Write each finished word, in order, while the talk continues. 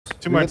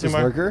Two more.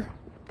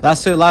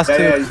 Last two.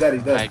 Yeah, he's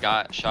dead. I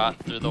got shot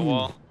through the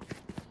wall.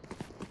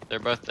 They're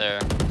both there.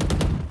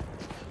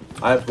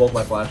 I have both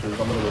my flashes.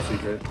 I'm gonna go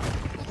secret.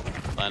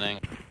 Planning.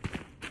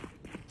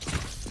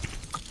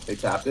 They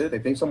tapped it. They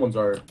think someone's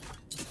our.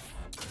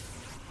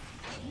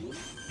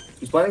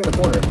 He's planning in the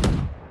corner.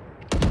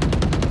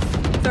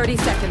 30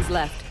 seconds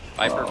left.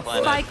 Viper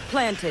planted. Spike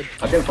planted.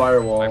 I can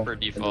firewall. Viper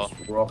default.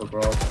 We're off the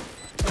cross.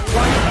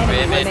 One enemy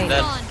Wait, remaining.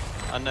 dead.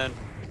 Unknown.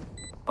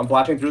 I'm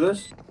flashing through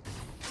this.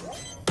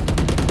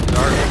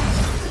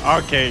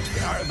 Okay,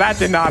 that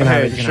did not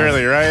hit,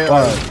 surely, right?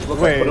 Look,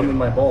 I put him in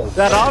my balls.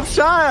 That off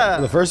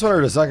shot! The first one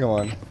or the second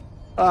one?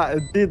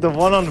 Dude, the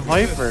one on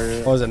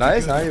Viper. Oh, was it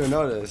nice? I didn't even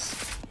notice.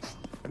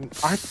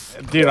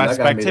 Dude, I that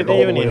guy made spectated it all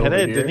you the and you way hit over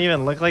it. here. Didn't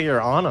even look like you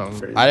were on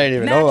him. I didn't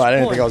even know. I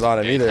didn't think I was on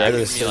him either. I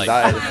just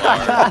died.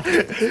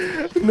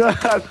 No, I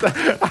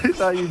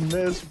thought you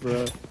missed, bro.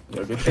 Yo, good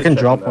I shit can checking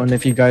drop that. one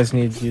if you guys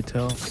need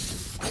util.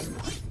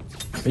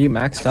 Are you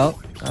maxed out?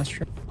 That's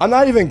true. I'm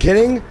not even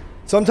kidding.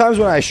 Sometimes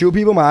when I shoot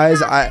people, my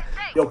eyes,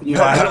 Yo, can you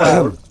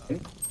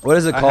what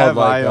is it I called? have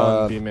Like, eye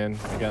on B-man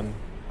again.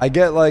 I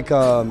get like, what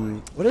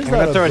is I'm that?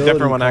 gonna throw a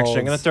different one, ability actually.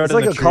 I'm gonna called? throw it It's in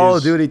like the a Call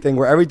of trees. Duty thing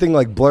where everything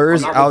like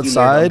blurs I'm not with you,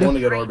 man. outside. I'm going to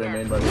get orb in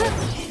main, by the way. I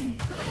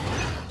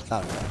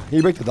don't know. Can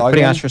you break the dog?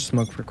 Putting in? Astra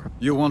smoke for crowd.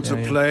 You want to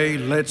play?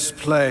 Let's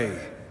play.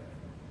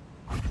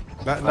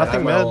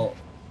 Nothing mid.